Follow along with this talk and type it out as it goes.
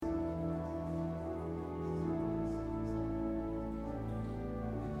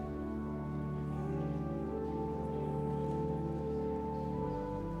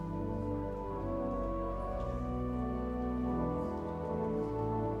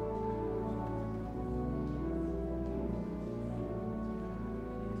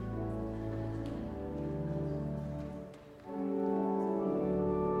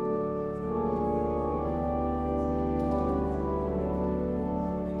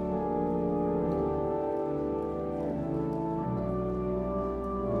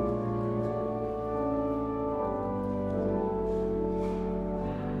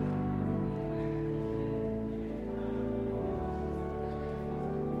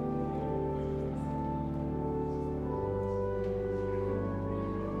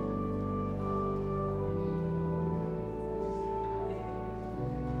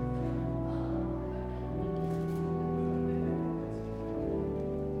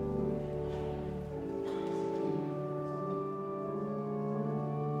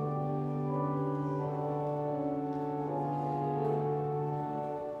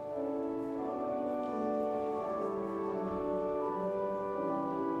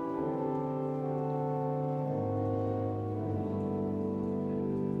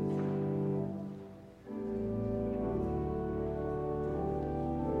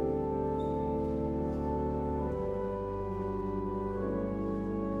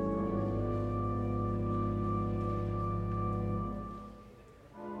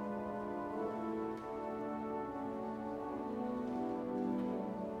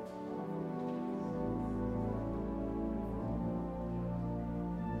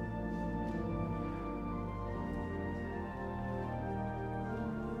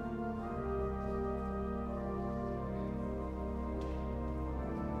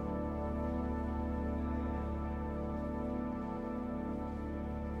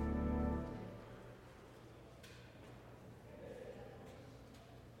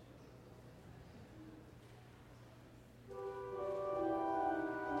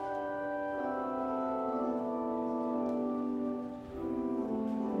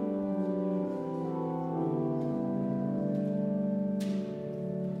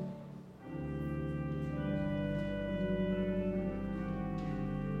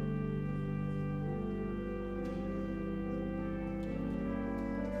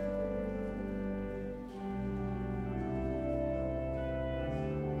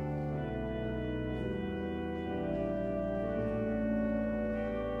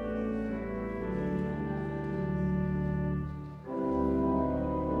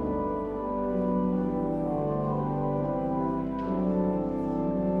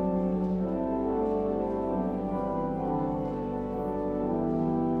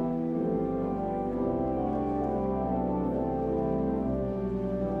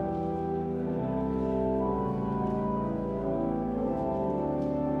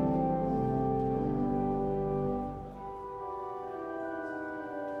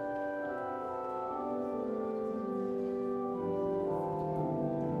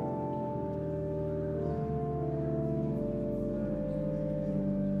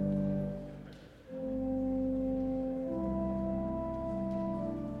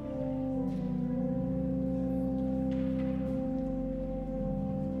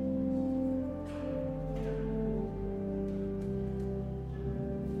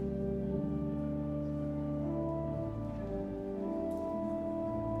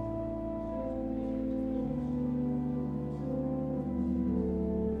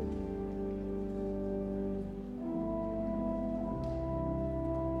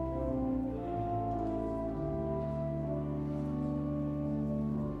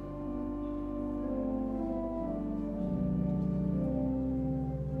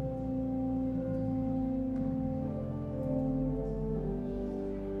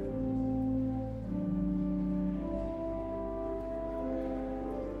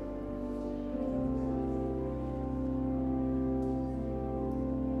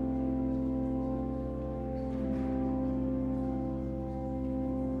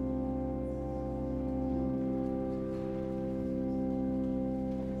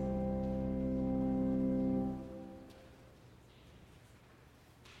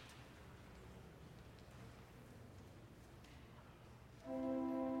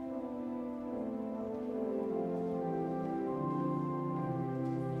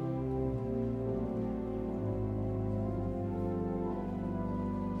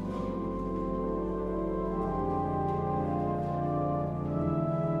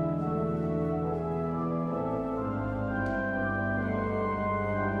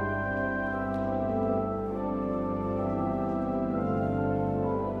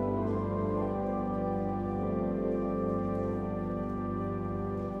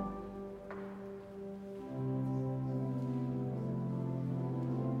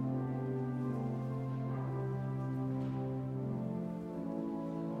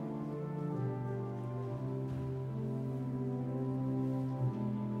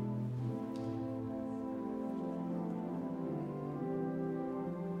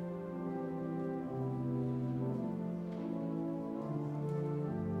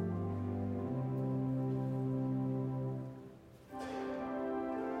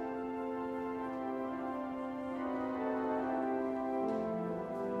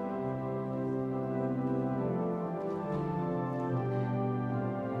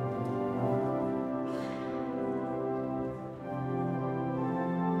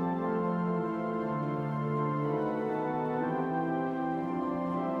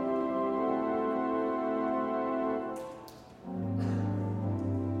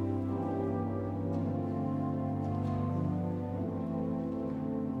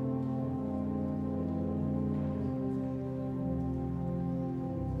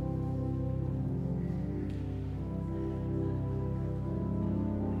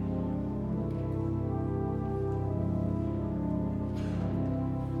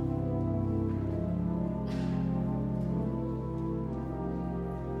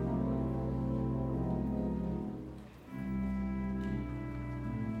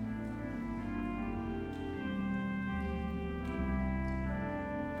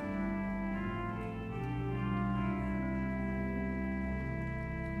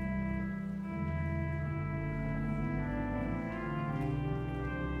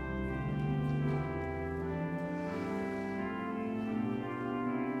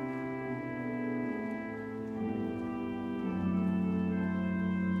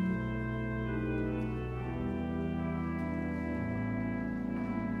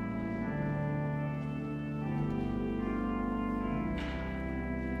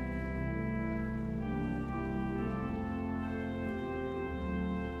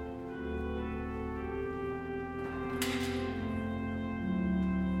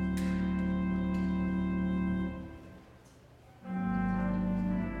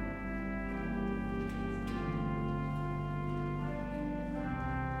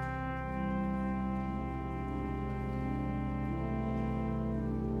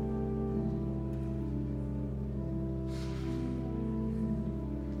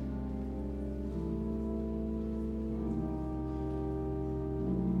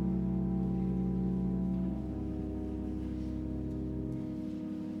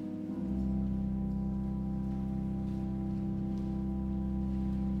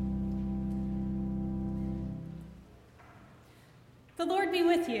The Lord be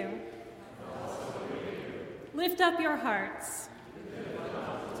with you. Lift up your hearts.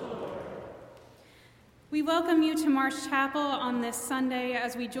 We welcome you to Marsh Chapel on this Sunday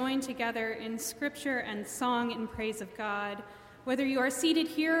as we join together in scripture and song in praise of God. Whether you are seated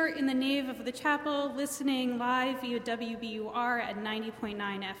here in the nave of the chapel, listening live via WBUR at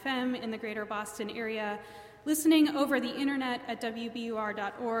 90.9 FM in the greater Boston area, listening over the internet at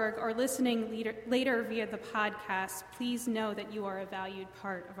WBUR.org, or listening later via the podcast, please know that you are a valued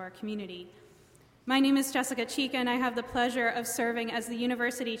part of our community. My name is Jessica Chica, and I have the pleasure of serving as the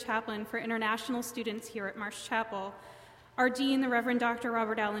University Chaplain for International Students here at Marsh Chapel. Our Dean, the Reverend Dr.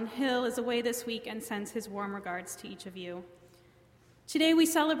 Robert Allen Hill, is away this week and sends his warm regards to each of you. Today we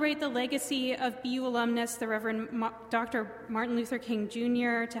celebrate the legacy of BU alumnus, the Reverend Dr. Martin Luther King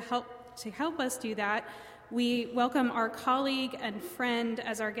Jr. To help us do that, we welcome our colleague and friend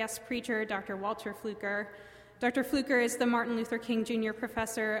as our guest preacher, Dr. Walter Fluker. Dr. Fluker is the Martin Luther King Jr.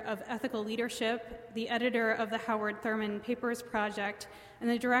 Professor of Ethical Leadership, the editor of the Howard Thurman Papers Project, and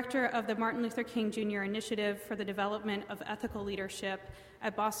the director of the Martin Luther King Jr. Initiative for the Development of Ethical Leadership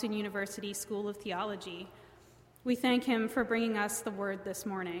at Boston University School of Theology. We thank him for bringing us the word this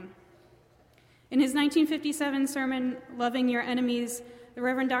morning. In his 1957 sermon, Loving Your Enemies, the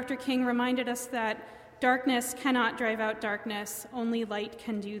Reverend Dr. King reminded us that darkness cannot drive out darkness, only light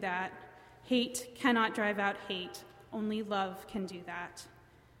can do that. Hate cannot drive out hate, only love can do that.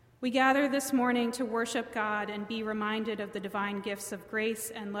 We gather this morning to worship God and be reminded of the divine gifts of grace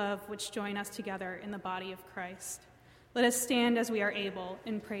and love which join us together in the body of Christ. Let us stand as we are able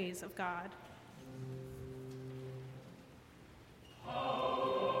in praise of God.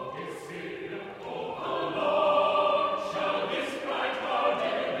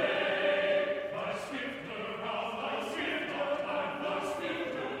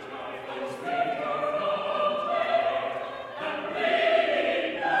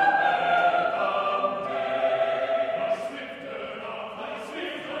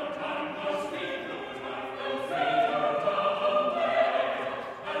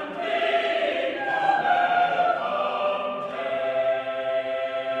 Amen.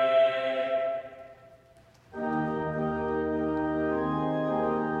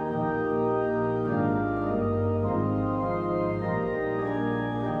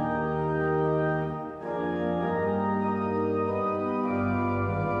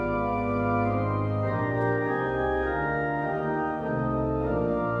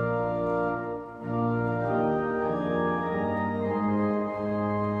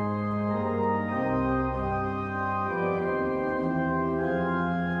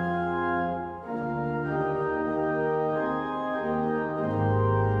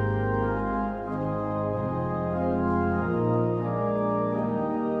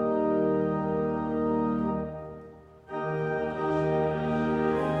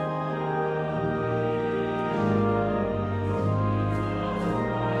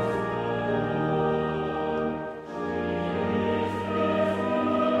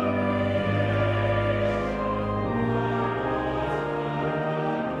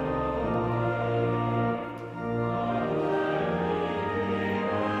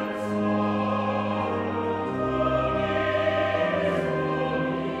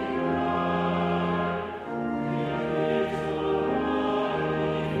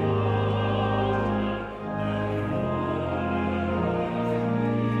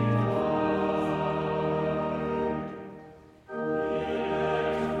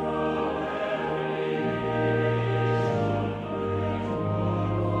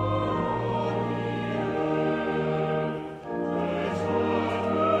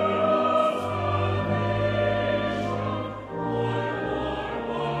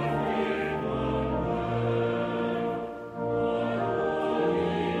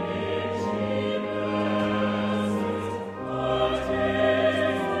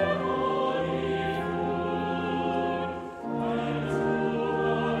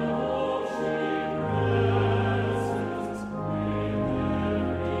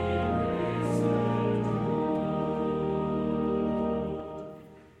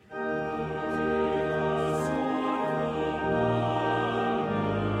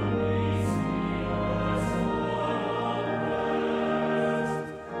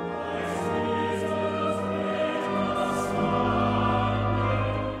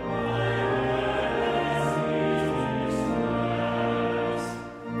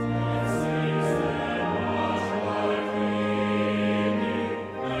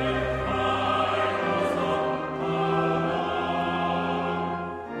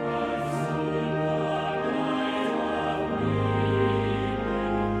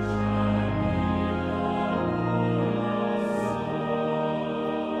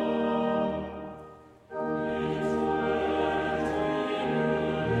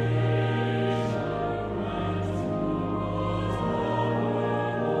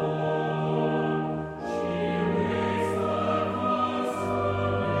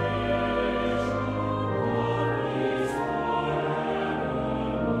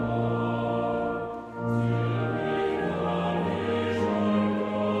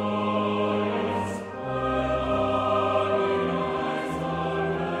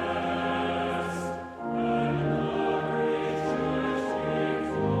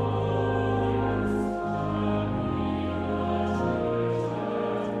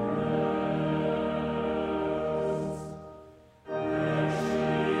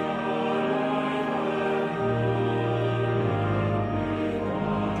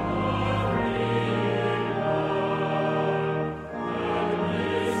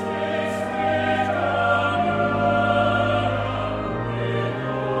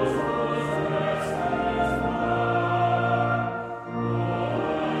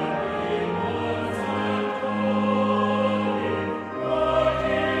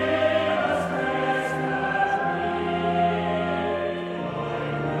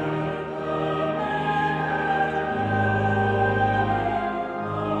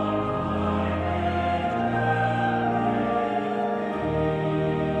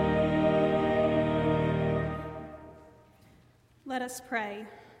 Let us pray.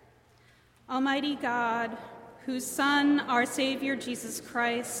 Almighty God, whose Son, our Savior Jesus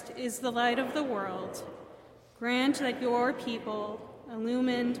Christ, is the light of the world, grant that your people,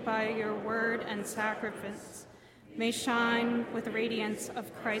 illumined by your word and sacrifice, may shine with the radiance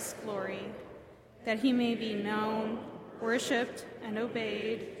of Christ's glory, that he may be known, worshipped, and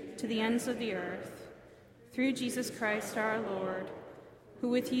obeyed to the ends of the earth, through Jesus Christ our Lord, who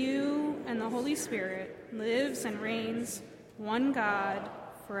with you and the Holy Spirit lives and reigns, one God,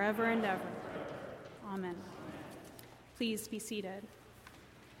 forever and ever. Amen. Please be seated.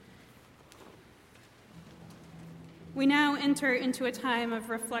 We now enter into a time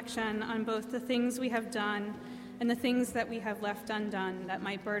of reflection on both the things we have done and the things that we have left undone that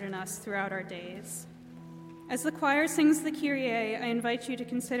might burden us throughout our days. As the choir sings the Kyrie, I invite you to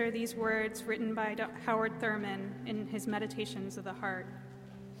consider these words written by Howard Thurman in his Meditations of the Heart.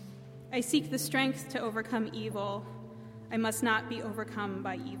 I seek the strength to overcome evil. I must not be overcome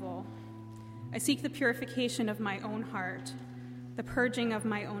by evil. I seek the purification of my own heart, the purging of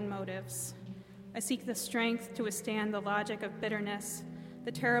my own motives. I seek the strength to withstand the logic of bitterness,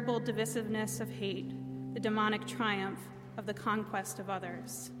 the terrible divisiveness of hate, the demonic triumph of the conquest of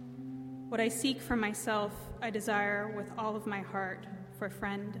others. What I seek for myself, I desire with all of my heart, for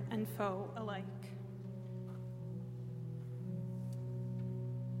friend and foe alike.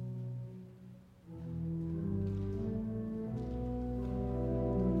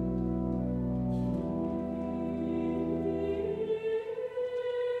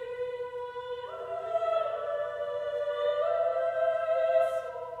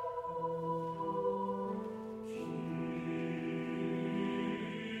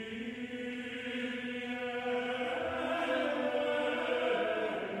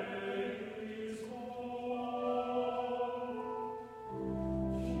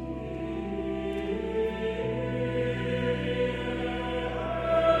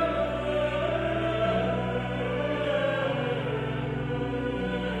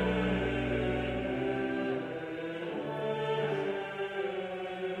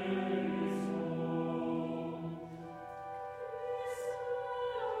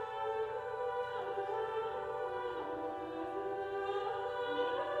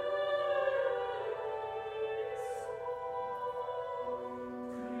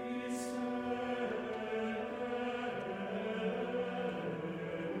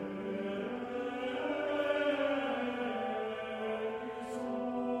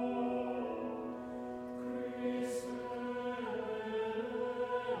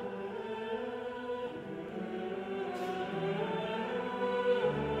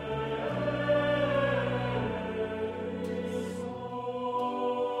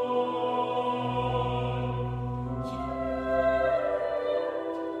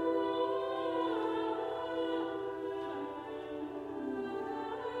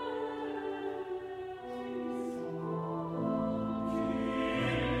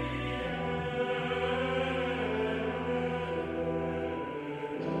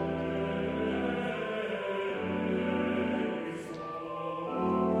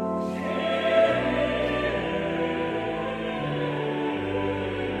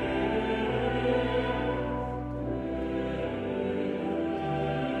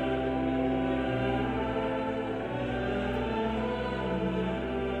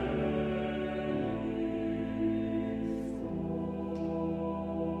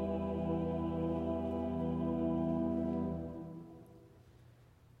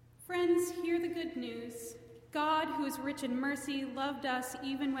 Friends, hear the good news. God, who is rich in mercy, loved us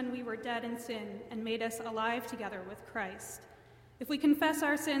even when we were dead in sin and made us alive together with Christ. If we confess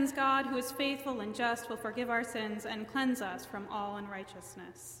our sins, God, who is faithful and just, will forgive our sins and cleanse us from all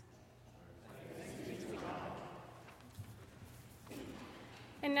unrighteousness.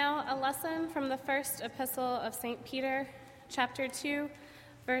 And now a lesson from the first epistle of St. Peter, chapter 2,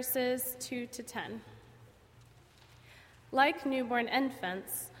 verses 2 to 10. Like newborn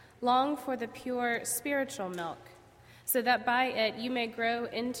infants, long for the pure spiritual milk, so that by it you may grow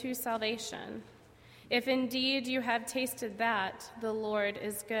into salvation. If indeed you have tasted that, the Lord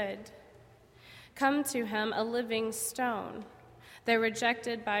is good. Come to him, a living stone, though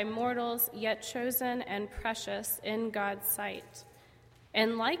rejected by mortals, yet chosen and precious in God's sight.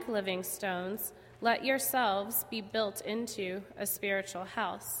 And like living stones, let yourselves be built into a spiritual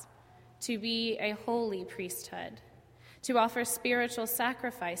house, to be a holy priesthood, to offer spiritual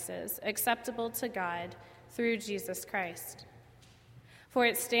sacrifices acceptable to God through Jesus Christ. For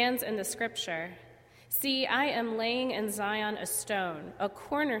it stands in the Scripture, "See, I am laying in Zion a stone, a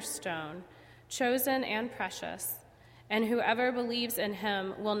cornerstone, chosen and precious, and whoever believes in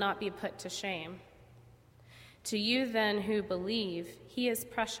him will not be put to shame." To you then who believe, he is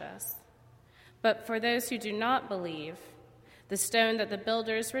precious. But for those who do not believe, the stone that the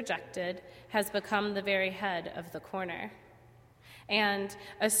builders rejected has become the very head of the corner, and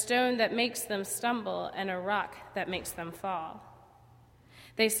a stone that makes them stumble and a rock that makes them fall.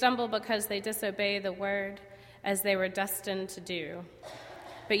 They stumble because they disobey the word as they were destined to do.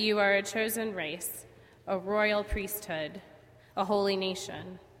 But you are a chosen race, a royal priesthood, a holy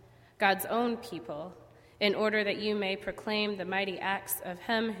nation, God's own people, in order that you may proclaim the mighty acts of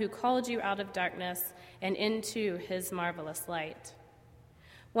him who called you out of darkness and into his marvelous light.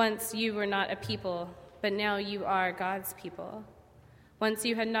 Once you were not a people, but now you are God's people. Once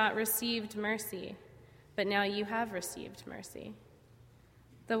you had not received mercy, but now you have received mercy.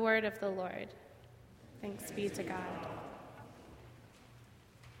 The word of the Lord. Thanks be to God.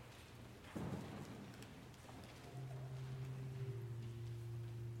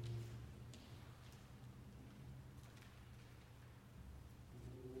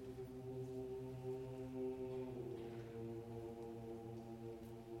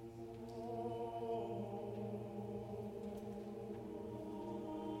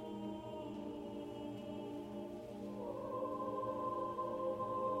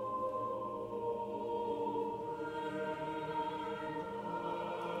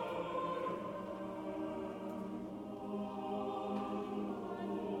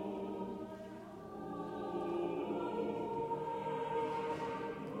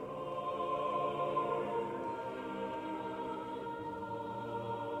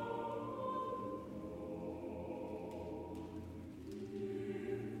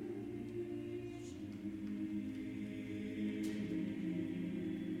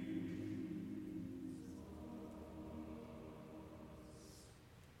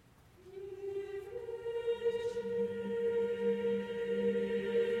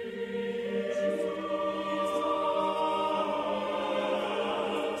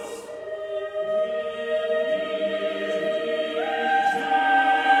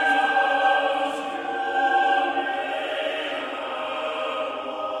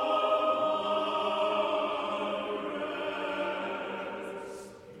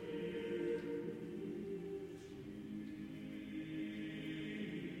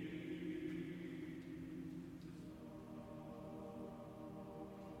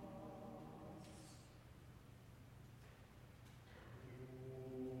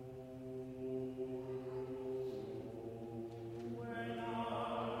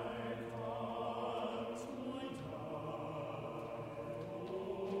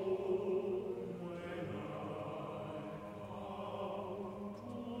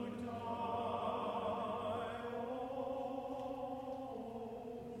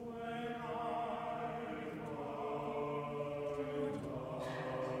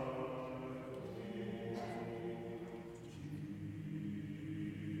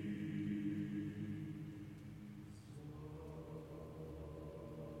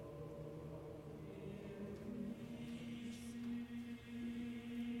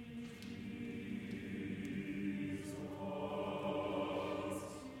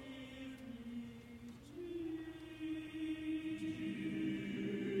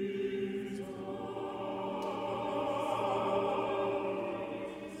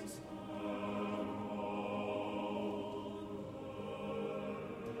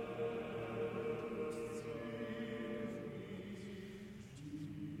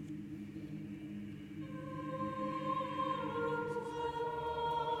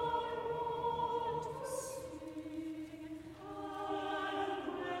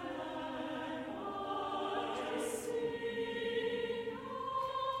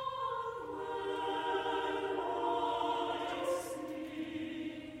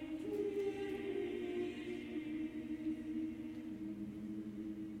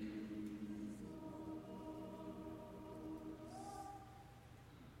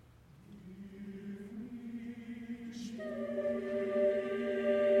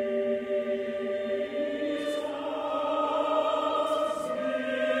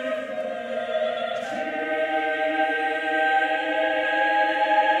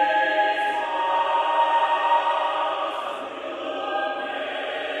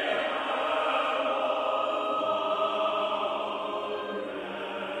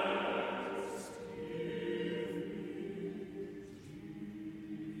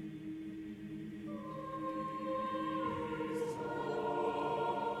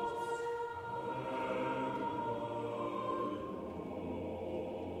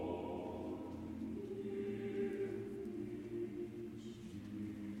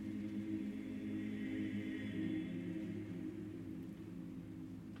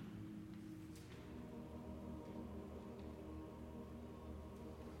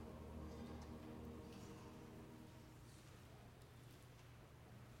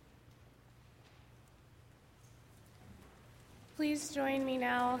 Please join me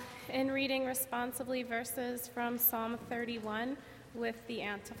now in reading responsively verses from Psalm 31 with the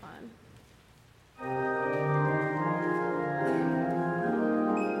antiphon.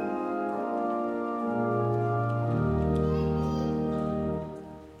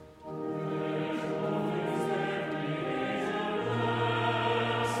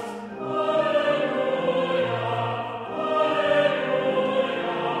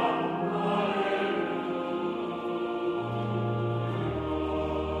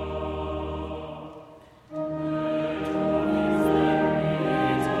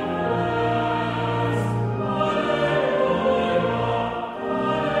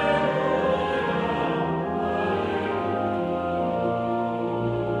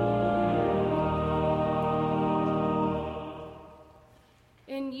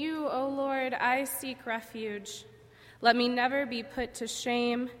 In you, O Lord, I seek refuge. Let me never be put to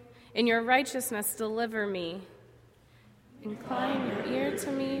shame. In your righteousness, deliver me. Incline your ear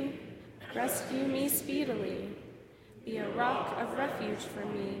to me. Rescue me speedily. Be a rock of refuge for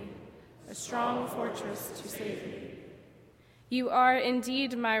me, a strong fortress to save me. You are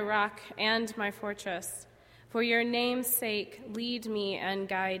indeed my rock and my fortress. For your name's sake, lead me and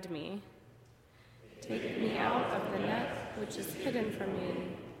guide me. Take me out of the net which is hidden from me,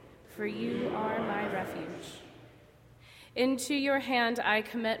 for you are my refuge. Into your hand I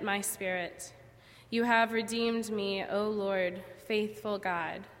commit my spirit. You have redeemed me, O Lord, faithful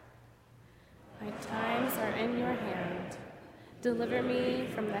God. My times are in your hand. Deliver me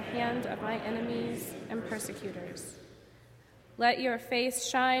from the hand of my enemies and persecutors. Let your face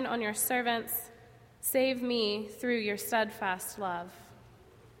shine on your servants. Save me through your steadfast love.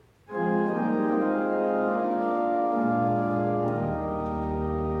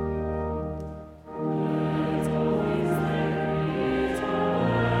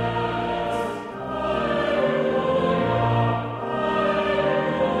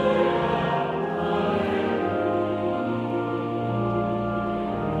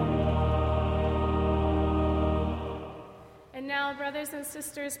 Brothers and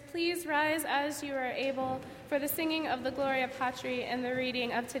sisters, please rise as you are able for the singing of the Gloria Patri and the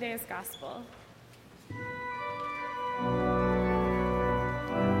reading of today's gospel.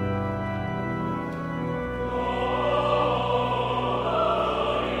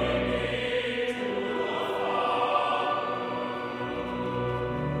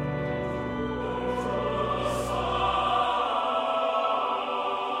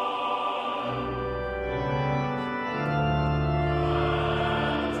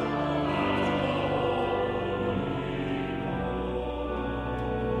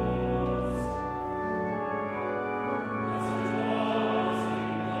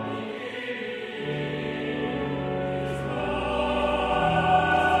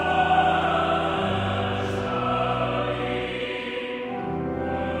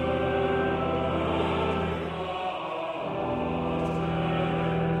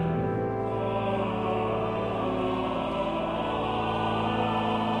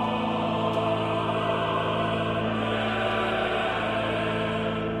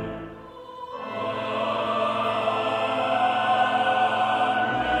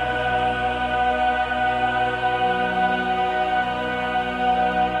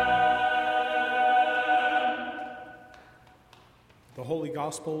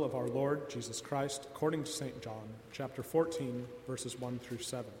 Gospel of our Lord Jesus Christ according to St. John, chapter 14, verses 1 through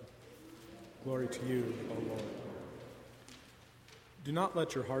 7. Glory to you, O Lord. Do not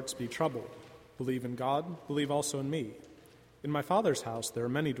let your hearts be troubled. Believe in God, believe also in me. In my Father's house there are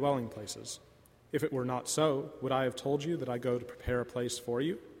many dwelling places. If it were not so, would I have told you that I go to prepare a place for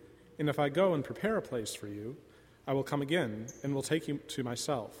you? And if I go and prepare a place for you, I will come again and will take you to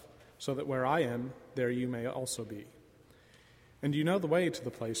myself, so that where I am, there you may also be. And you know the way to the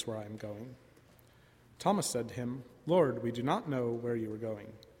place where I am going. Thomas said to him, Lord, we do not know where you are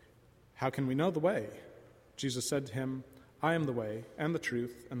going. How can we know the way? Jesus said to him, I am the way and the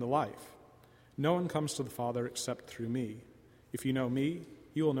truth and the life. No one comes to the Father except through me. If you know me,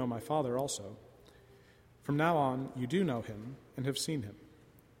 you will know my Father also. From now on, you do know him and have seen him.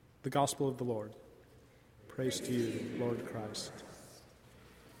 The Gospel of the Lord. Praise to you, Lord Christ.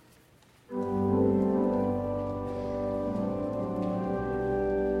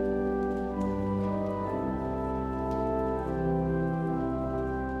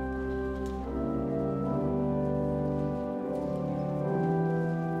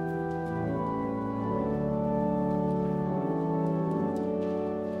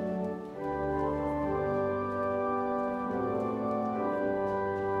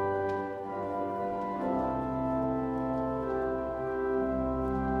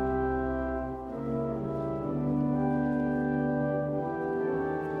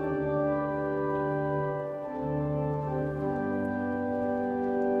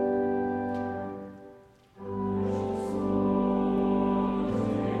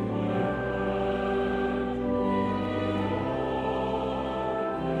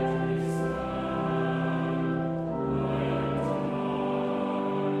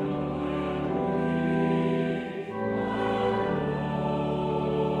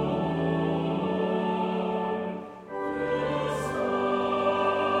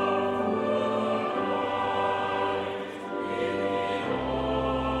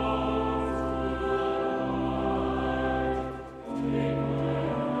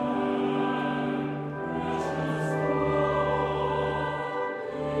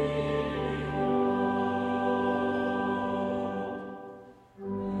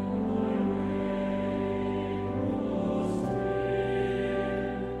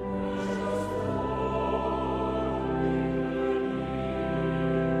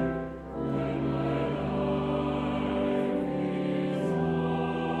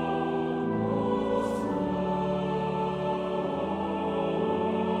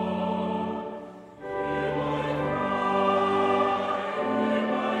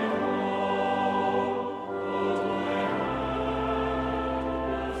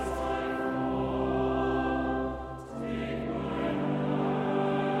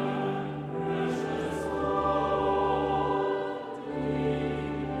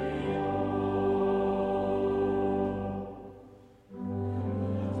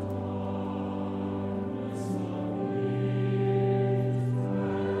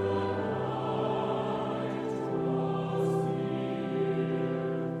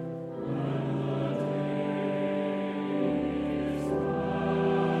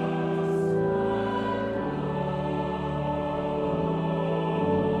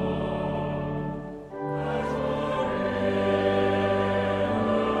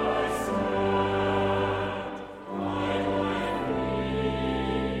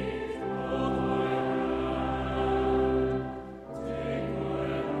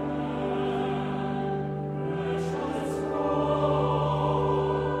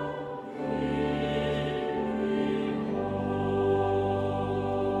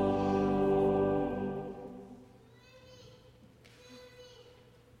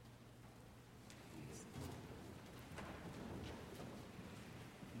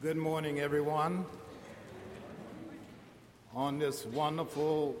 Good morning, everyone. On this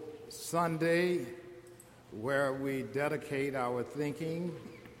wonderful Sunday where we dedicate our thinking,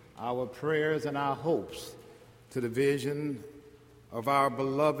 our prayers, and our hopes to the vision of our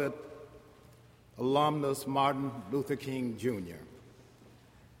beloved alumnus Martin Luther King Jr.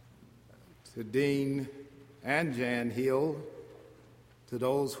 To Dean and Jan Hill, to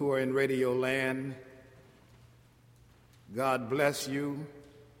those who are in Radio Land, God bless you,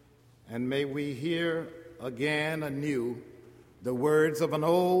 and may we hear again anew the words of an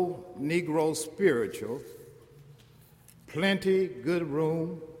old Negro spiritual: plenty good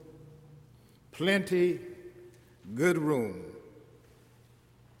room, plenty good room,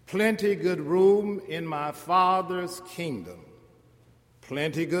 plenty good room in my Father's kingdom,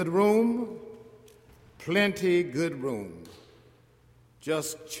 plenty good room, plenty good room.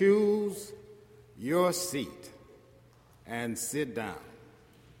 Just choose your seat and sit down.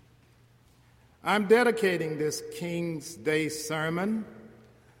 I'm dedicating this King's Day sermon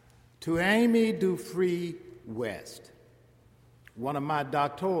to Amy Dufree West, one of my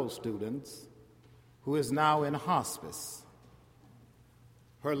doctoral students who is now in hospice.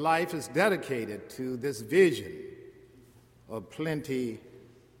 Her life is dedicated to this vision of plenty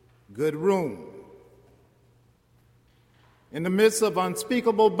good room. In the midst of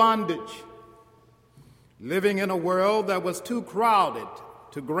unspeakable bondage, living in a world that was too crowded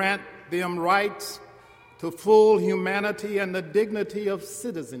to grant them rights to full humanity and the dignity of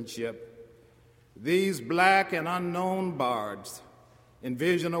citizenship, these black and unknown bards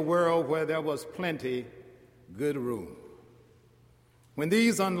envision a world where there was plenty good room. When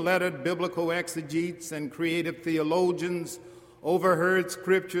these unlettered biblical exegetes and creative theologians overheard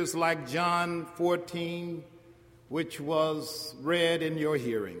scriptures like John 14, which was read in your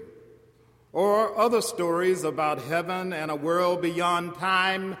hearing, or other stories about heaven and a world beyond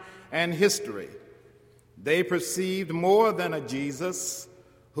time and history, they perceived more than a Jesus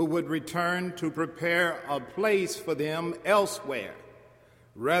who would return to prepare a place for them elsewhere.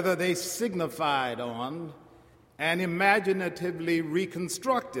 Rather, they signified on and imaginatively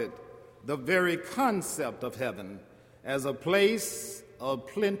reconstructed the very concept of heaven as a place of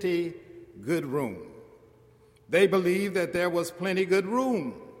plenty good room. They believed that there was plenty good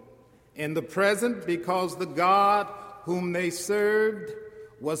room in the present because the God whom they served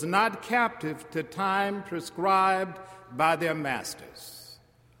was not captive to time prescribed by their masters,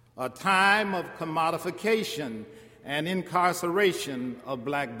 a time of commodification and incarceration of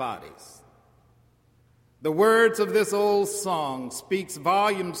black bodies. The words of this old song speaks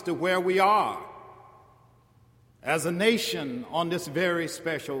volumes to where we are as a nation on this very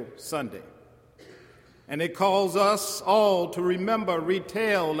special Sunday. And it calls us all to remember,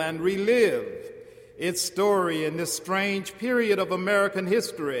 retell, and relive its story in this strange period of American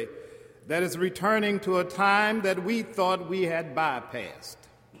history that is returning to a time that we thought we had bypassed.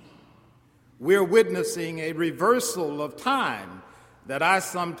 We're witnessing a reversal of time that I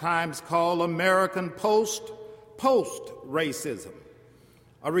sometimes call American post-racism,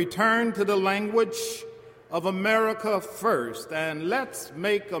 a return to the language of America first and let's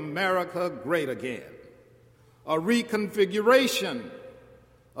make America great again, a reconfiguration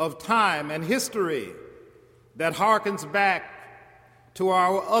of time and history that harkens back to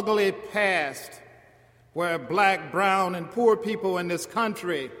our ugly past, where black, brown, and poor people in this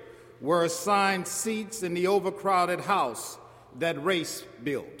country were assigned seats in the overcrowded house that race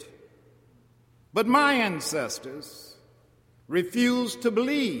built. But my ancestors refused to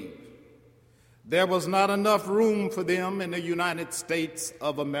believe there was not enough room for them in the United States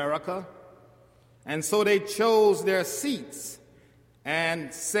of America, and so they chose their seats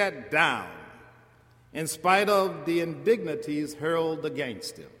and sat down in spite of the indignities hurled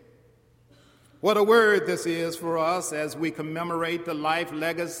against them. What a word this is for us as we commemorate the life,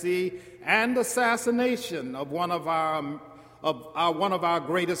 legacy, and assassination of one of our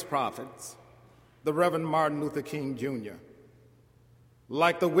greatest prophets, the Reverend Martin Luther King Jr.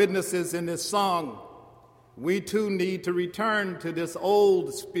 Like the witnesses in this song, we too need to return to this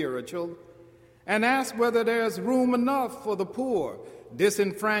old spiritual and ask whether there's room enough for the poor,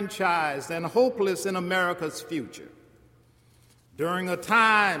 disenfranchised, and hopeless in America's future. During a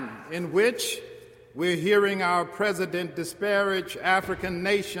time in which we're hearing our president disparage African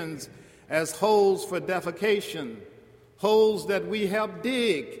nations as holes for defecation, holes that we help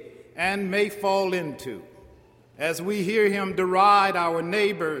dig and may fall into, as we hear him deride our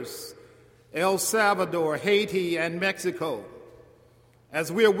neighbors, El Salvador, Haiti, and Mexico, as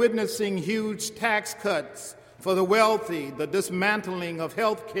we're witnessing huge tax cuts for the wealthy, the dismantling of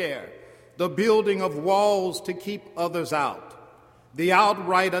health care, the building of walls to keep others out, the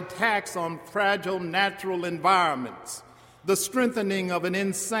outright attacks on fragile natural environments, the strengthening of an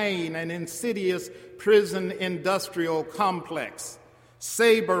insane and insidious prison industrial complex,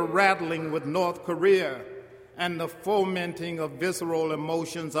 saber rattling with North Korea, and the fomenting of visceral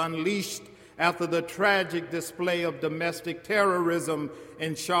emotions unleashed after the tragic display of domestic terrorism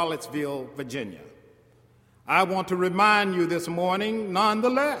in Charlottesville, Virginia. I want to remind you this morning,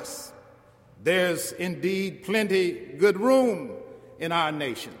 nonetheless, there's indeed plenty good room in our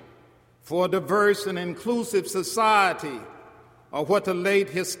nation for a diverse and inclusive society, or what the late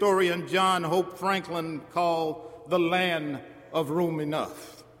historian John Hope Franklin called the land of room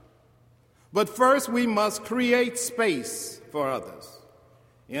enough. But first, we must create space for others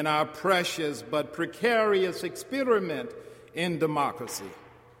in our precious but precarious experiment in democracy.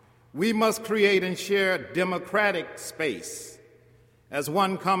 We must create and share democratic space. As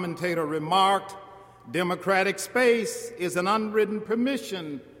one commentator remarked, democratic space is an unwritten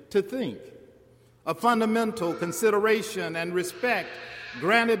permission to think, a fundamental consideration and respect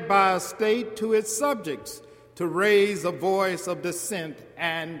granted by a state to its subjects to raise a voice of dissent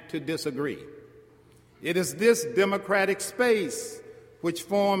and to disagree. It is this democratic space which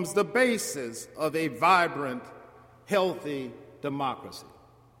forms the basis of a vibrant, healthy democracy.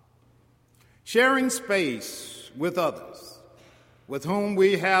 Sharing space with others with whom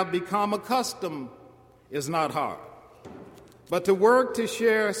we have become accustomed is not hard, but to work to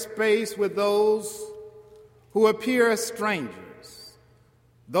share space with those who appear as strangers,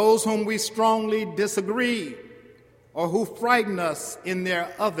 those whom we strongly disagree or who frighten us in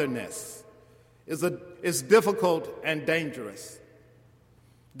their otherness, is difficult and dangerous.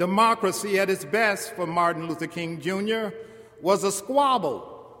 Democracy at its best for Martin Luther King Jr. was a squabble,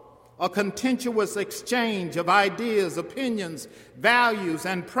 a contentious exchange of ideas, opinions, values,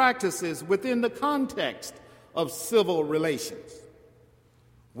 and practices within the context of civil relations.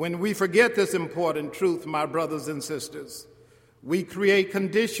 When we forget this important truth, my brothers and sisters, we create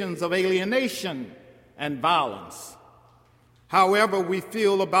conditions of alienation and violence. However we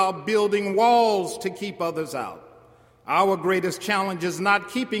feel about building walls to keep others out, our greatest challenge is not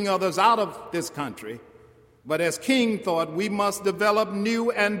keeping others out of this country, but as King thought, we must develop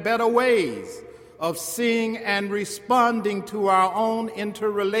new and better ways of seeing and responding to our own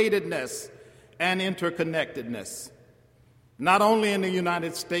interrelatedness and interconnectedness, not only in the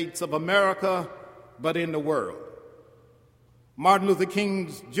United States of America, but in the world. Martin Luther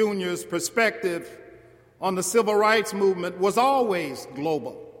King Jr.'s perspective on the civil rights movement was always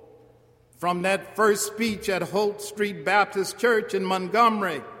global. From that first speech at Holt Street Baptist Church in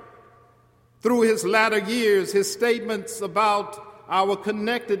Montgomery, through his latter years, his statements about our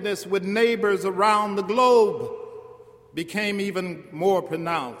connectedness with neighbors around the globe became even more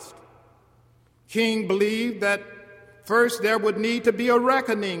pronounced. King believed that first there would need to be a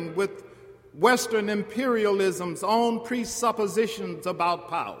reckoning with Western imperialism's own presuppositions about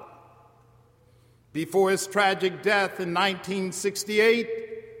power. Before his tragic death in 1968,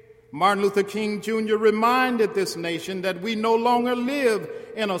 Martin Luther King Jr. reminded this nation that we no longer live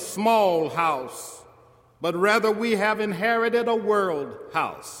in a small house, but rather we have inherited a world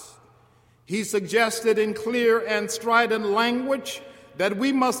house. He suggested in clear and strident language that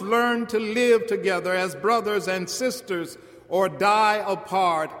we must learn to live together as brothers and sisters or die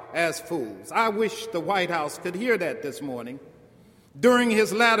apart as fools. I wish the White House could hear that this morning. During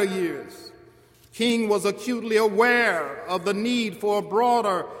his latter years, King was acutely aware of the need for a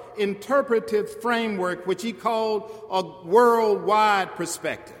broader interpretive framework, which he called a worldwide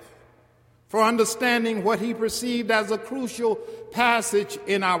perspective, for understanding what he perceived as a crucial passage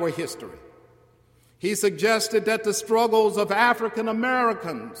in our history. He suggested that the struggles of African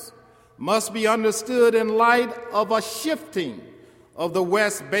Americans must be understood in light of a shifting of the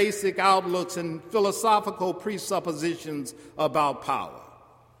West's basic outlooks and philosophical presuppositions about power.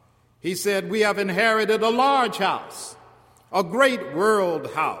 He said, we have inherited a large house, a great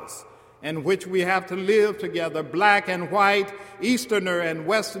world house, in which we have to live together, black and white, Easterner and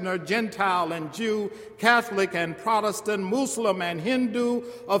Westerner, Gentile and Jew, Catholic and Protestant, Muslim and Hindu,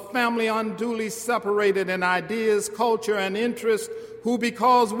 a family unduly separated in ideas, culture, and interests, who,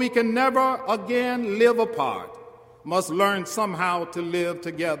 because we can never again live apart, must learn somehow to live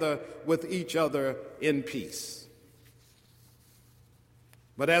together with each other in peace.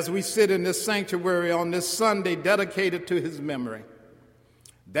 But as we sit in this sanctuary on this Sunday dedicated to his memory,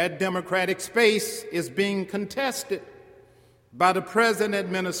 that democratic space is being contested by the present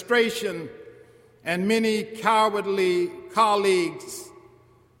administration and many cowardly colleagues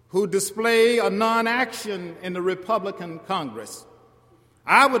who display a non-action in the Republican Congress.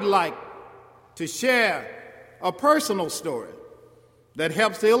 I would like to share a personal story that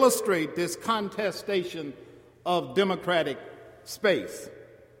helps to illustrate this contestation of democratic space.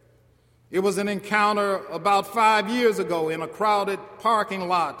 It was an encounter about 5 years ago in a crowded parking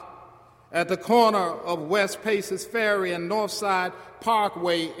lot at the corner of West Paces Ferry and Northside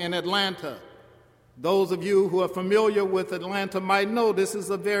Parkway in Atlanta. Those of you who are familiar with Atlanta might know this is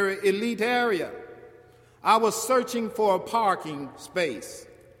a very elite area. I was searching for a parking space.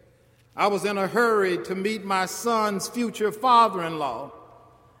 I was in a hurry to meet my son's future father-in-law,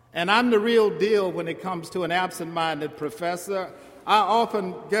 and I'm the real deal when it comes to an absent-minded professor. I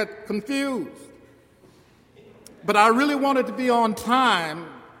often get confused. But I really wanted to be on time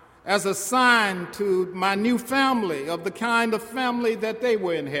as a sign to my new family of the kind of family that they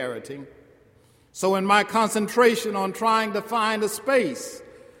were inheriting. So in my concentration on trying to find a space,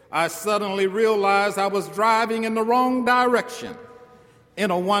 I suddenly realized I was driving in the wrong direction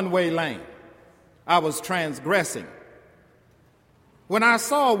in a one-way lane. I was transgressing. When I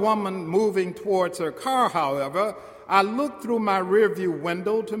saw a woman moving towards her car, however, I looked through my rearview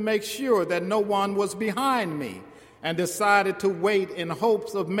window to make sure that no one was behind me and decided to wait in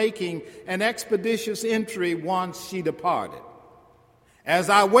hopes of making an expeditious entry once she departed. As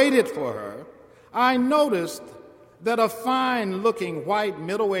I waited for her, I noticed that a fine-looking white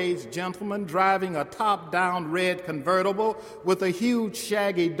middle-aged gentleman driving a top-down red convertible with a huge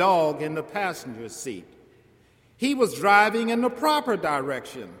shaggy dog in the passenger seat. He was driving in the proper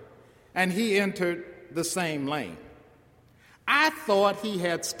direction, and he entered the same lane. I thought he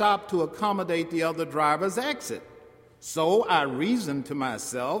had stopped to accommodate the other driver's exit. So I reasoned to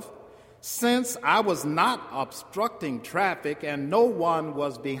myself, since I was not obstructing traffic and no one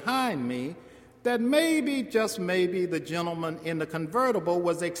was behind me, that maybe, just maybe, the gentleman in the convertible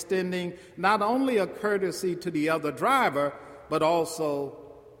was extending not only a courtesy to the other driver, but also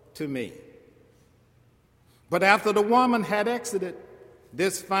to me. But after the woman had exited,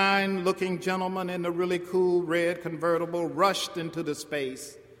 this fine-looking gentleman in the really cool red convertible rushed into the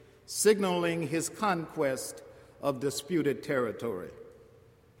space, signaling his conquest of disputed territory.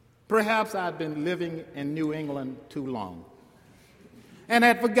 Perhaps I'd been living in New England too long and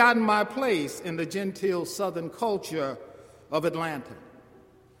had forgotten my place in the genteel southern culture of Atlanta.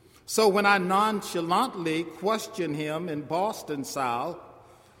 So when I nonchalantly questioned him in Boston style,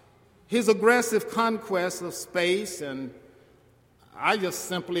 his aggressive conquest of space, and I just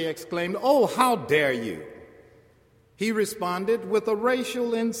simply exclaimed, "Oh, how dare you!" He responded with a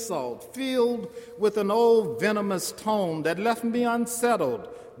racial insult filled with an old venomous tone that left me unsettled,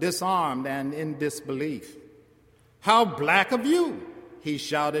 disarmed, and in disbelief. "How black of you!" he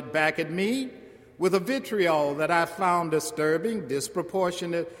shouted back at me with a vitriol that I found disturbing,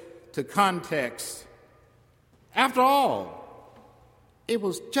 disproportionate to context. After all, it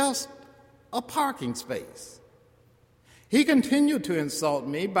was just a parking space. He continued to insult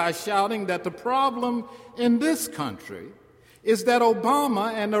me by shouting that the problem in this country is that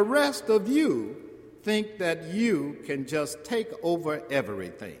Obama and the rest of you think that you can just take over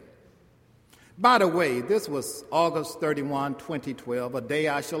everything. By the way, this was August 31, 2012, a day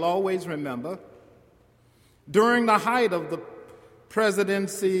I shall always remember. During the height of the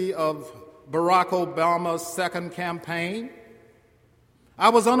presidency of Barack Obama's second campaign, I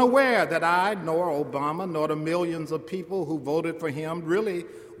was unaware that I, nor Obama, nor the millions of people who voted for him really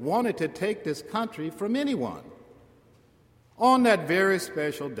wanted to take this country from anyone. On that very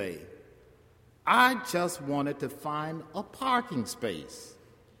special day, I just wanted to find a parking space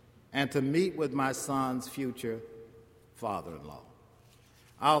and to meet with my son's future father-in-law.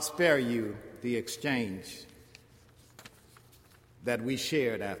 I'll spare you the exchange that we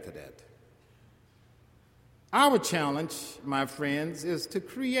shared after that. Our challenge, my friends, is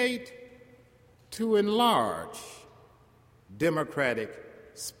to enlarge democratic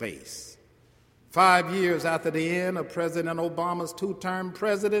space. 5 years after the end of President Obama's two-term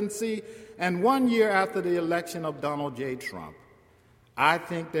presidency and 1 year after the election of Donald J. Trump, I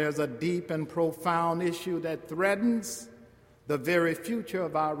think there's a deep and profound issue that threatens the very future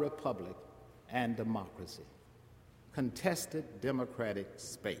of our republic and democracy: contested democratic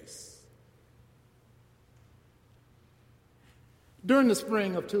space. During the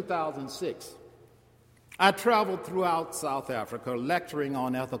spring of 2006, I traveled throughout South Africa lecturing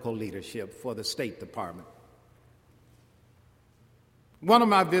on ethical leadership for the State Department. One of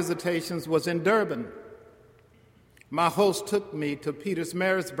my visitations was in Durban. My host took me to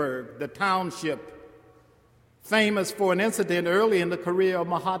Pietermaritzburg, the township famous for an incident early in the career of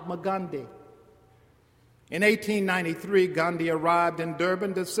Mahatma Gandhi. In 1893, Gandhi arrived in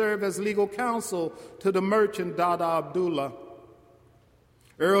Durban to serve as legal counsel to the merchant Dada Abdullah.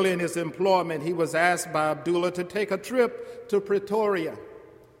 Early in his employment, he was asked by Abdullah to take a trip to Pretoria.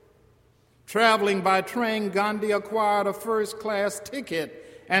 Traveling by train, Gandhi acquired a first-class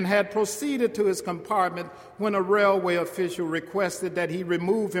ticket and had proceeded to his compartment when a railway official requested that he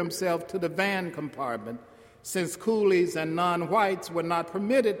remove himself to the van compartment, since coolies and non-whites were not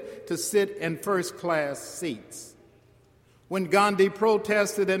permitted to sit in first-class seats. When Gandhi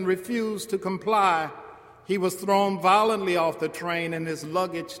protested and refused to comply, he was thrown violently off the train and his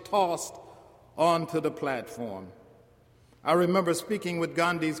luggage tossed onto the platform. I remember speaking with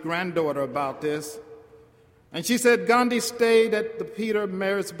Gandhi's granddaughter about this, and she said Gandhi stayed at the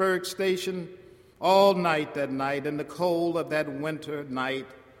Pietermaritzburg station all night that night in the cold of that winter night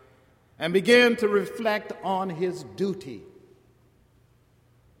and began to reflect on his duty.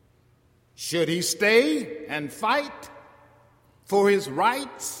 Should he stay and fight for his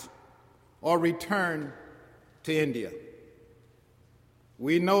rights or return to India?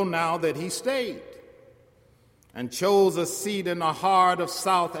 We know now that he stayed and chose a seat in the heart of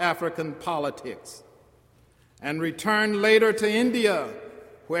South African politics and returned later to India,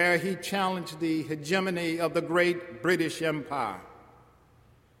 where he challenged the hegemony of the great British Empire.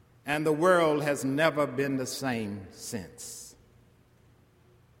 And the world has never been the same since.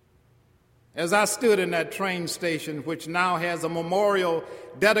 As I stood in that train station, which now has a memorial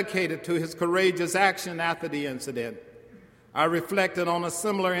dedicated to his courageous action after the incident, I reflected on a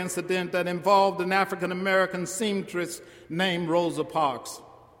similar incident that involved an African-American seamstress named Rosa Parks,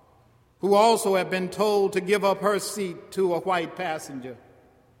 who also had been told to give up her seat to a white passenger.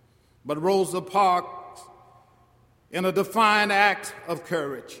 But Rosa Parks, in a defiant act of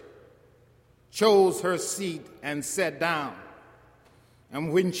courage, chose her seat and sat down.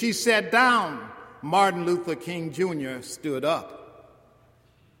 And when she sat down, Martin Luther King Jr. stood up.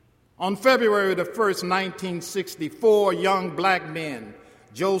 On February the 1st, 1964, young black men,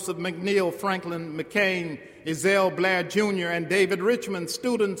 Joseph McNeil, Franklin McCain, Ezell Blair Jr., and David Richmond,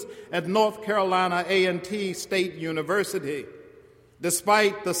 students at North Carolina A&T State University,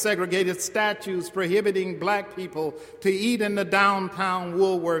 despite the segregated statutes prohibiting black people to eat in the downtown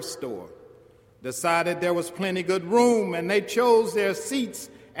Woolworth store, decided there was plenty good room, and they chose their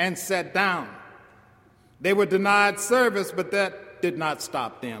seats and sat down. They were denied service, but that did not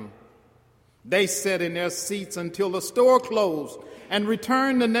stop them. They sat in their seats until the store closed and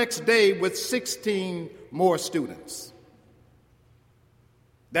returned the next day with 16 more students.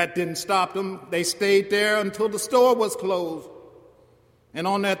 That didn't stop them. They stayed there until the store was closed. And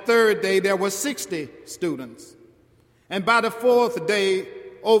on that third day, there were 60 students. And by the fourth day,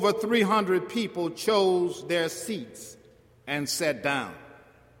 over 300 people chose their seats and sat down.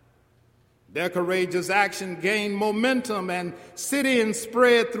 Their courageous action gained momentum, and sit-ins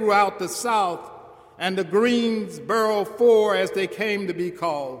spread throughout the South, and the Greensboro Four, as they came to be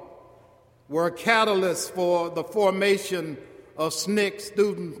called, were catalysts for the formation of SNCC,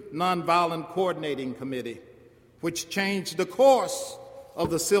 Student Nonviolent Coordinating Committee, which changed the course of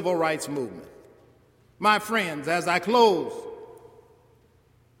the civil rights movement. My friends, as I close,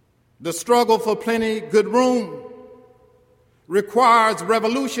 the struggle for plenty good room requires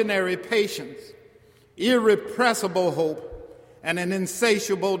revolutionary patience, irrepressible hope, and an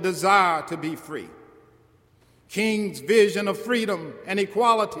insatiable desire to be free. King's vision of freedom and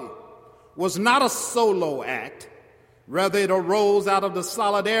equality was not a solo act. Rather, it arose out of the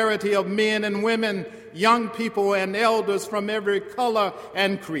solidarity of men and women, young people and elders from every color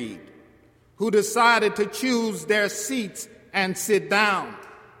and creed, who decided to choose their seats and sit down.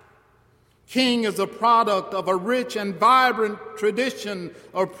 King is a product of a rich and vibrant tradition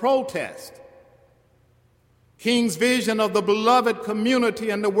of protest. King's vision of the beloved community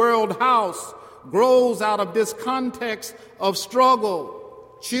and the world house grows out of this context of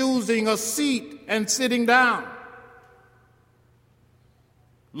struggle, choosing a seat and sitting down.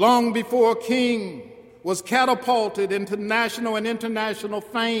 Long before King was catapulted into national and international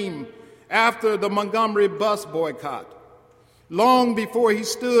fame after the Montgomery bus boycott, long before he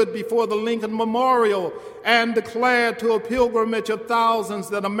stood before the Lincoln Memorial and declared to a pilgrimage of thousands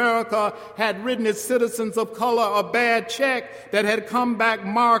that America had written its citizens of color a bad check that had come back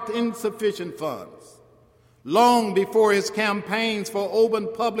marked insufficient funds, long before his campaigns for open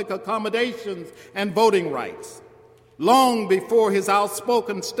public accommodations and voting rights, long before his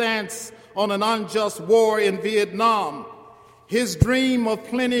outspoken stance on an unjust war in Vietnam, his dream of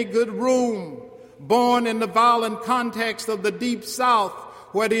plenty good room, born in the violent context of the Deep South,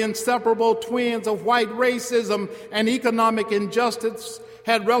 where the inseparable twins of white racism and economic injustice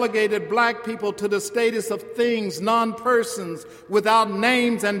had relegated black people to the status of things, non-persons, without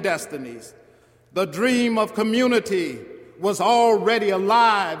names and destinies. The dream of community was already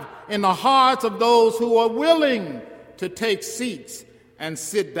alive in the hearts of those who are willing to take seats and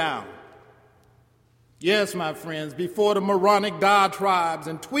sit down. Yes, my friends, before the moronic diatribes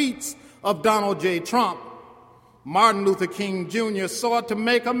and tweets of Donald J. Trump, Martin Luther King Jr. sought to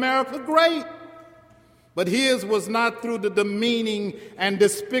make America great. But his was not through the demeaning and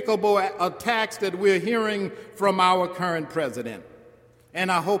despicable attacks that we're hearing from our current president.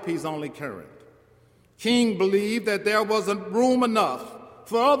 And I hope he's only current. King believed that there wasn't room enough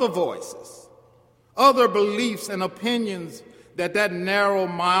for other voices, other beliefs and opinions, that narrow,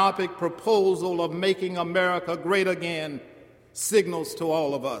 myopic proposal of making America great again signals to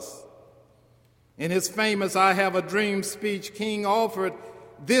all of us. In his famous I Have a Dream speech, King offered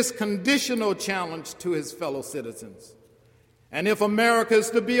this conditional challenge to his fellow citizens. And if America is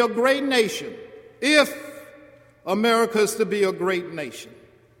to be a great nation, if America is to be a great nation,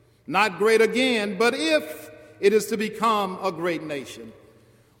 not great again, but if it is to become a great nation,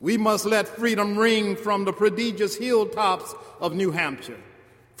 we must let freedom ring from the prodigious hilltops of New Hampshire,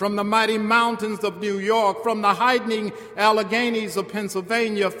 from the mighty mountains of New York, from the heightening Alleghenies of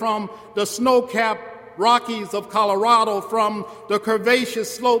Pennsylvania, from the snow-capped Rockies of Colorado, from the curvaceous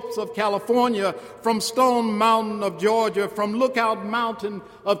slopes of California, from Stone Mountain of Georgia, from Lookout Mountain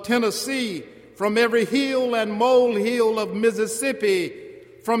of Tennessee, from every hill and molehill of Mississippi,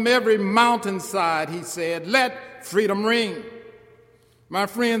 from every mountainside, he said, let freedom ring. My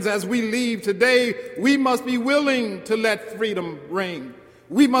friends, as we leave today, we must be willing to let freedom ring.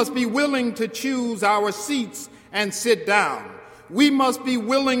 We must be willing to choose our seats and sit down. We must be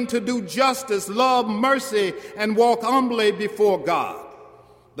willing to do justice, love mercy, and walk humbly before God.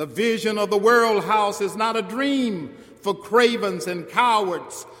 The vision of the World House is not a dream for cravens and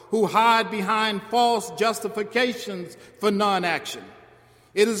cowards who hide behind false justifications for non-action.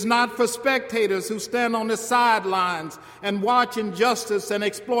 It is not for spectators who stand on the sidelines and watch injustice and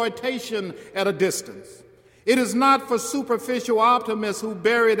exploitation at a distance. It is not for superficial optimists who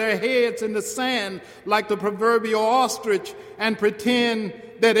bury their heads in the sand like the proverbial ostrich and pretend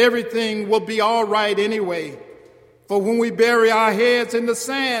that everything will be all right anyway. For when we bury our heads in the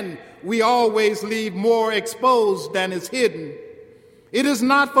sand, we always leave more exposed than is hidden. It is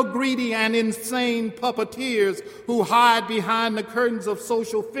not for greedy and insane puppeteers who hide behind the curtains of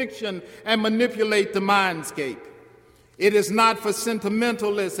social fiction and manipulate the mindscape. It is not for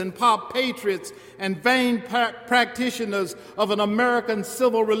sentimentalists and pop patriots and vain practitioners of an American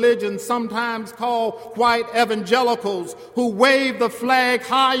civil religion, sometimes called white evangelicals, who wave the flag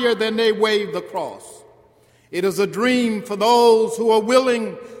higher than they wave the cross. It is a dream for those who are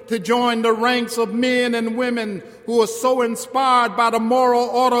willing to join the ranks of men and women who are so inspired by the moral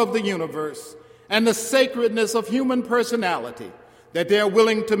order of the universe and the sacredness of human personality that they're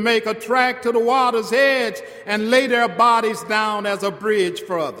willing to make a track to the water's edge and lay their bodies down as a bridge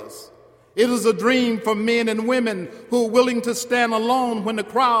for others. It is a dream for men and women who are willing to stand alone when the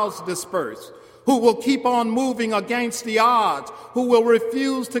crowds disperse, who will keep on moving against the odds, who will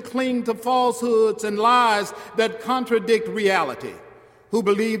refuse to cling to falsehoods and lies that contradict reality, who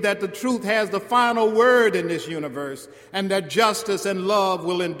believe that the truth has the final word in this universe and that justice and love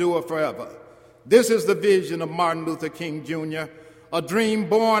will endure forever. This is the vision of Martin Luther King Jr., a dream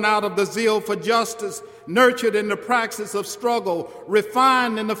born out of the zeal for justice, nurtured in the praxis of struggle,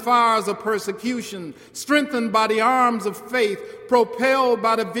 refined in the fires of persecution, strengthened by the arms of faith, propelled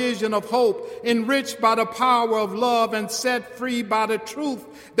by the vision of hope, enriched by the power of love, and set free by the truth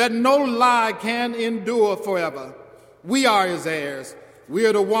that no lie can endure forever. We are his heirs. We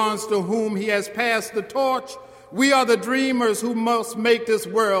are the ones to whom he has passed the torch. We are the dreamers who must make this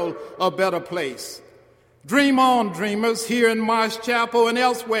world a better place. Dream on, dreamers, here in Marsh Chapel and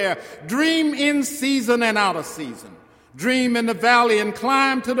elsewhere. Dream in season and out of season. Dream in the valley and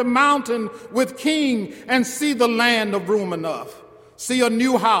climb to the mountain with King and see the land of room enough. See a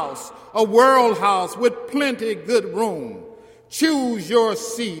new house, a world house with plenty good room. Choose your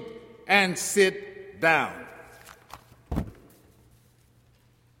seat and sit down. And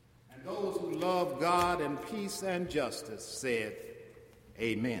those who love God and peace and justice said,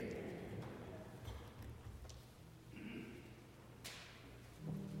 Amen.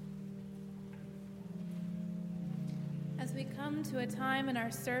 As we come to a time in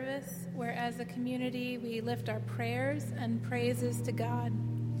our service where as a community we lift our prayers and praises to God,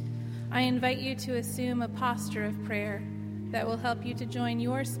 I invite you to assume a posture of prayer that will help you to join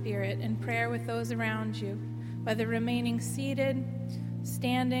your spirit in prayer with those around you, whether remaining seated,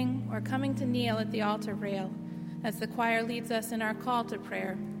 standing, or coming to kneel at the altar rail as the choir leads us in our call to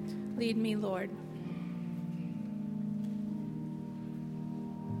prayer. Lead me, Lord.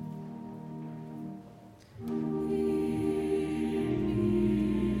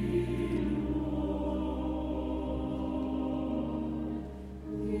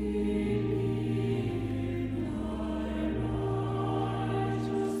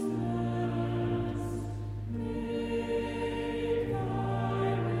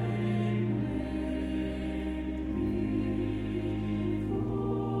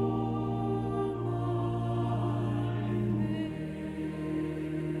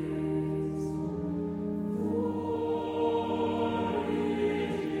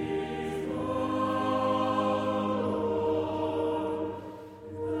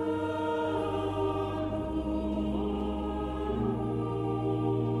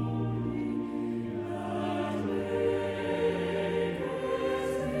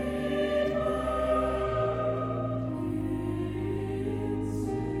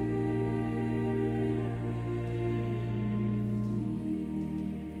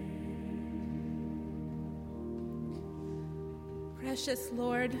 Precious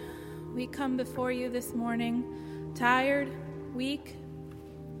Lord, we come before you this morning, tired, weak,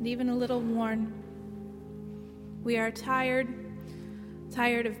 and even a little worn. We are tired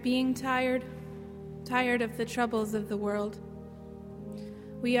of being tired of the troubles of the world.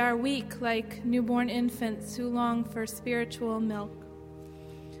 We are weak like newborn infants who long for spiritual milk.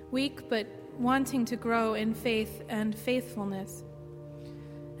 Weak but wanting to grow in faith and faithfulness.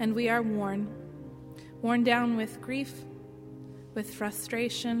 And we are worn down with grief, with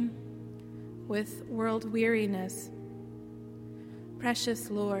frustration, with world weariness. Precious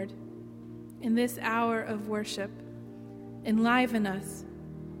Lord, in this hour of worship, enliven us,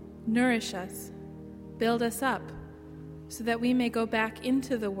 nourish us, build us up, so that we may go back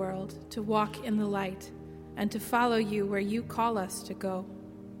into the world to walk in the light and to follow you where you call us to go.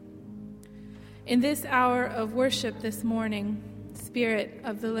 In this hour of worship this morning, Spirit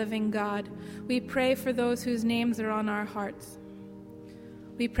of the living God, we pray for those whose names are on our hearts.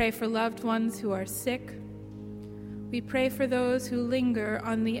 We pray for loved ones who are sick. We pray for those who linger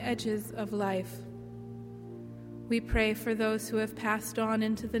on the edges of life. We pray for those who have passed on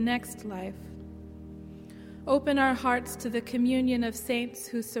into the next life. Open our hearts to the communion of saints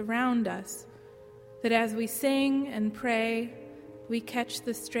who surround us, that as we sing and pray, we catch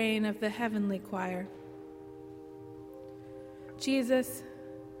the strain of the heavenly choir. Jesus,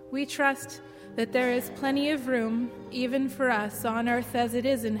 we trust that there is plenty of room, even for us, on earth as it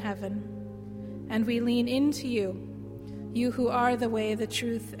is in heaven, and we lean into you, you who are the way, the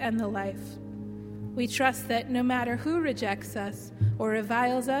truth, and the life. We trust that no matter who rejects us or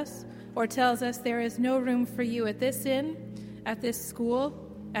reviles us, or tells us there is no room for you at this inn, at this school,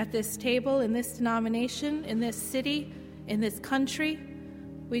 at this table, in this denomination, in this city, in this country,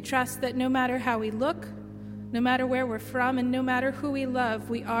 we trust that no matter how we look, no matter where we're from, and no matter who we love,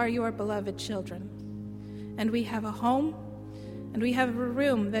 we are your beloved children. And we have a home, and we have a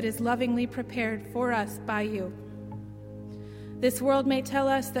room that is lovingly prepared for us by you. This world may tell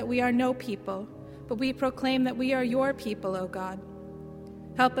us that we are no people, but we proclaim that we are your people, O God.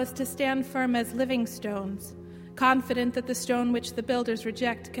 Help us to stand firm as living stones, confident that the stone which the builders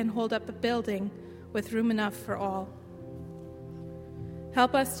reject can hold up a building with room enough for all.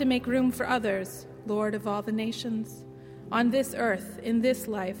 Help us to make room for others, Lord of all the nations, on this earth, in this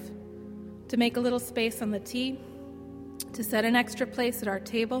life, to make a little space on the tea, to set an extra place at our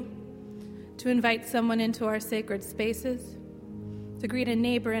table, to invite someone into our sacred spaces, to greet a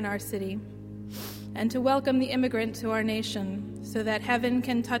neighbor in our city, and to welcome the immigrant to our nation, so that heaven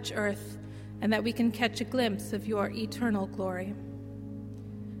can touch earth and that we can catch a glimpse of your eternal glory.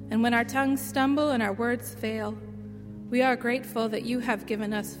 And when our tongues stumble and our words fail, we are grateful that you have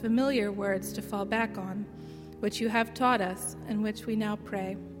given us familiar words to fall back on, which you have taught us and which we now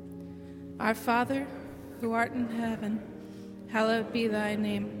pray. Our Father, who art in heaven, hallowed be thy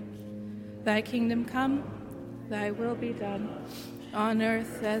name. Thy kingdom come, thy will be done, on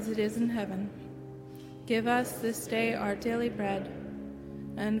earth as it is in heaven. Give us this day our daily bread,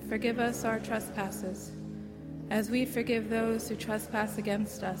 and forgive us our trespasses, as we forgive those who trespass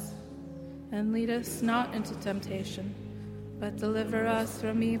against us. And lead us not into temptation, but deliver us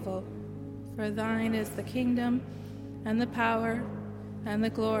from evil. For thine is the kingdom, and the power, and the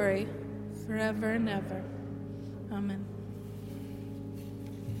glory, forever and ever. Amen.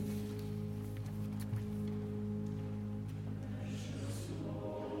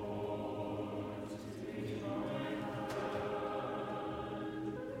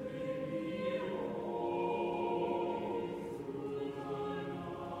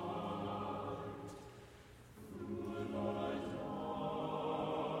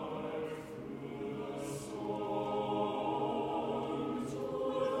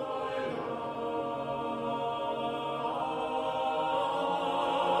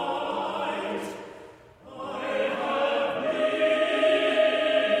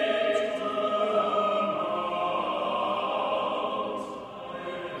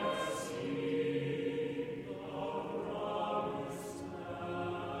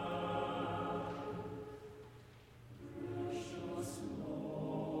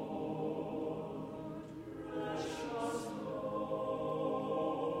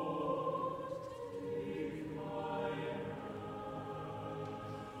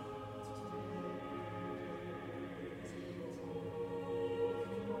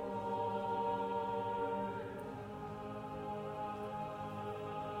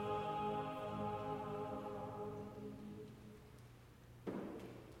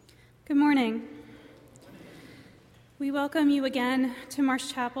 Good morning. We welcome you again to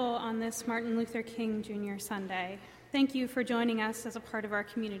Marsh Chapel on this Martin Luther King Jr. Sunday. Thank you for joining us as a part of our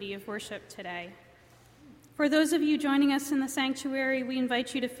community of worship today. For those of you joining us in the sanctuary, we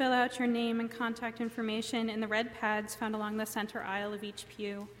invite you to fill out your name and contact information in the red pads found along the center aisle of each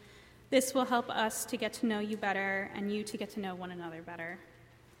pew. This will help us to get to know you better and you to get to know one another better.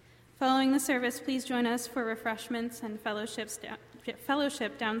 Following the service, please join us for refreshments and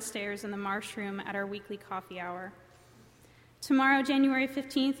fellowship downstairs in the Marsh room at our weekly coffee hour. Tomorrow, January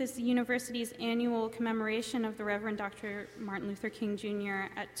 15th, is the university's annual commemoration of the Reverend Dr. Martin Luther King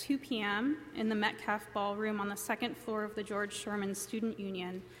Jr. at 2 p.m. in the Metcalf Ballroom on the second floor of the George Shoreman Student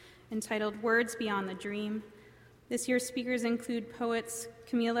Union, entitled Words Beyond the Dream. This year's speakers include poets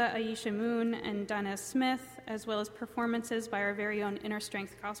Camila Aisha Moon and Donna Smith, as well as performances by our very own Inner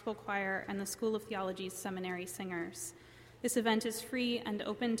Strength Gospel Choir and the School of Theology's Seminary Singers. This event is free and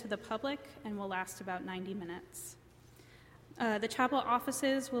open to the public and will last about 90 minutes. The chapel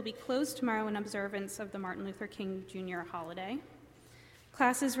offices will be closed tomorrow in observance of the Martin Luther King Jr. holiday.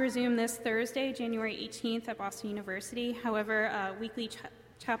 Classes resume this Thursday, January 18th at Boston University. However, weekly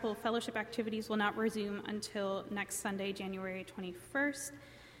chapel fellowship activities will not resume until next Sunday, January 21st.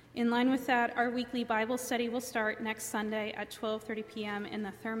 In line with that, our weekly Bible study will start next Sunday at 12:30 p.m. in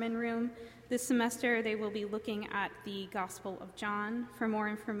the Thurman Room. This semester, they will be looking at the Gospel of John. For more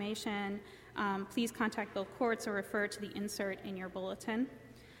information, please contact Bill Courts or refer to the insert in your bulletin.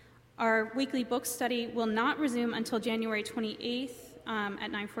 Our weekly book study will not resume until January 28th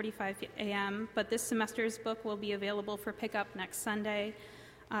at 9:45 a.m., but this semester's book will be available for pickup next Sunday.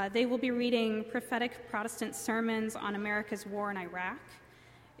 They will be reading prophetic Protestant sermons on America's war in Iraq.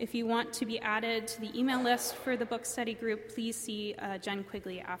 If you want to be added to the email list for the book study group, please see Jen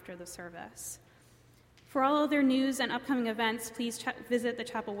Quigley after the service. For all other news and upcoming events, please visit the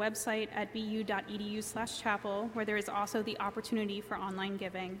chapel website at bu.edu/chapel, where there is also the opportunity for online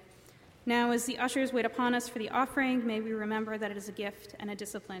giving. Now, as the ushers wait upon us for the offering, may we remember that it is a gift and a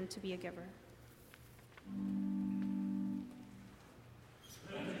discipline to be a giver.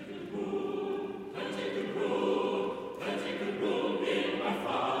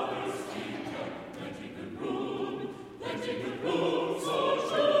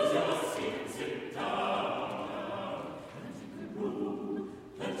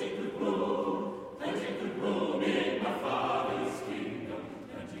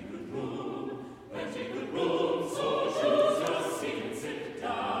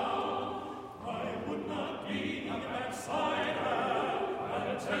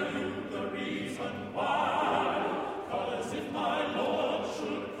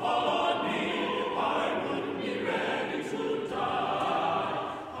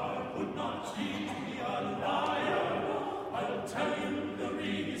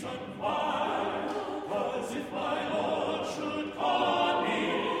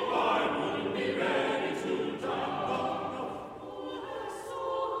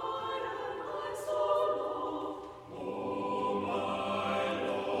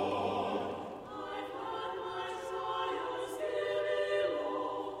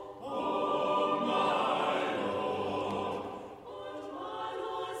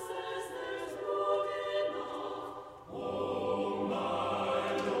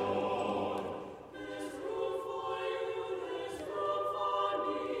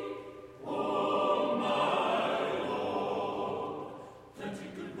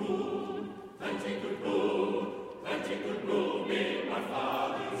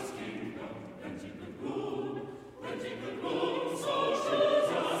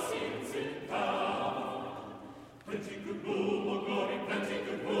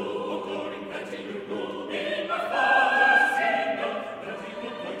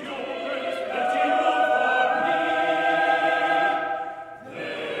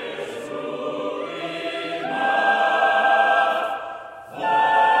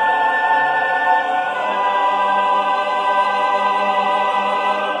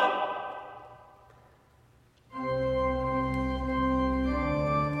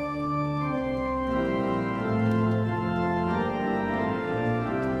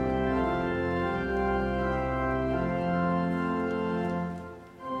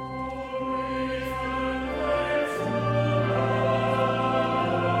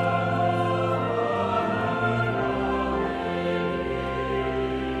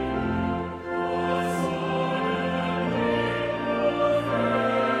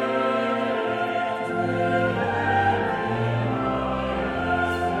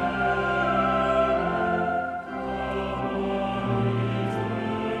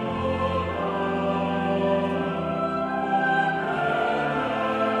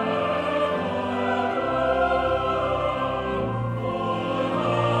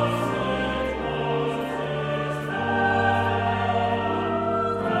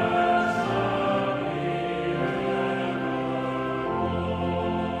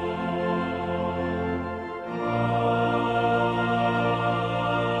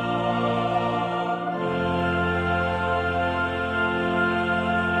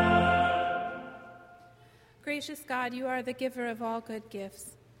 gracious God, you are the giver of all good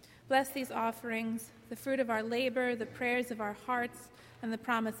gifts. Bless these offerings, the fruit of our labor, the prayers of our hearts, and the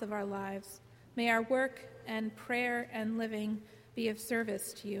promise of our lives. May our work and prayer and living be of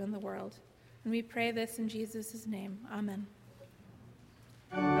service to you in the world. And we pray this in Jesus' name. Amen.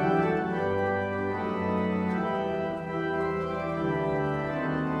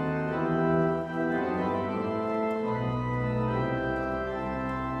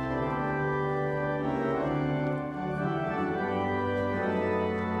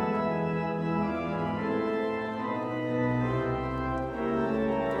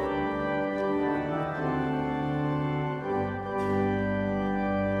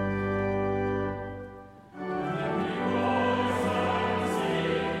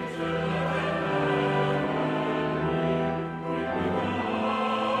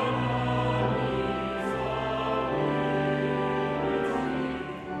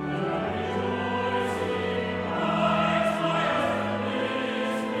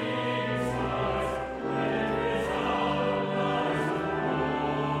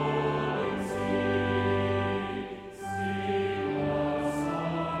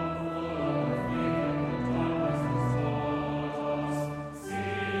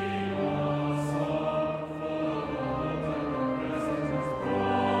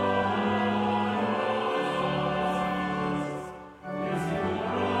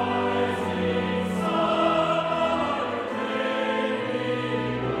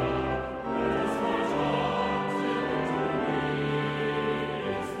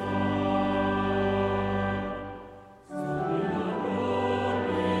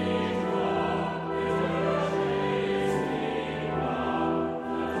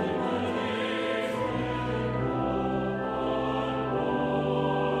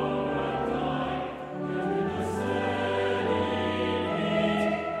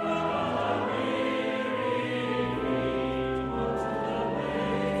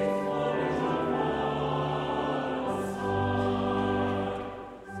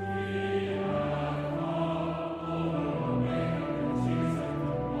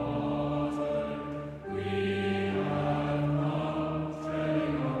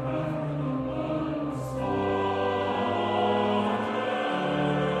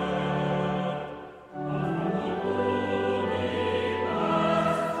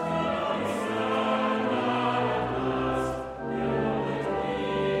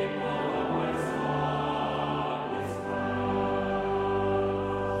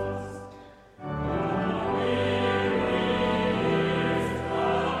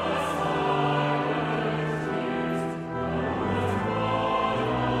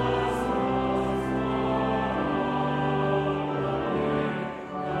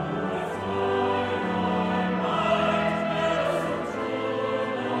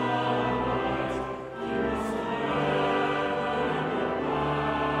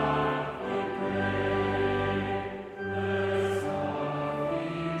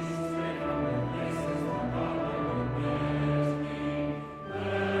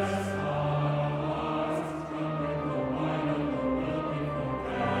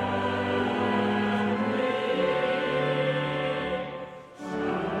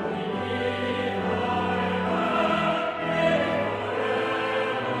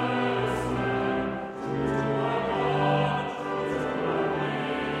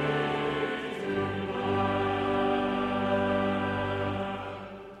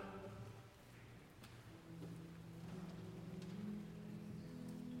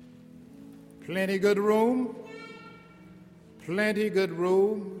 Plenty good room, plenty good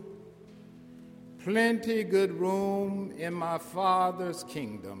room, plenty good room in my Father's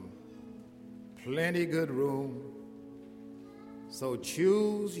kingdom, plenty good room. So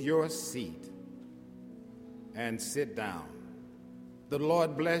choose your seat and sit down. The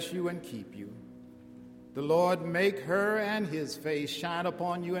Lord bless you and keep you. The Lord make her and his face shine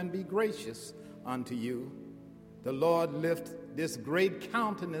upon you and be gracious unto you. The Lord lift this great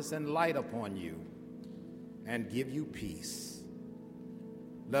countenance and light upon you and give you peace.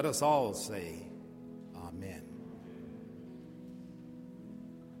 Let us all say, Amen.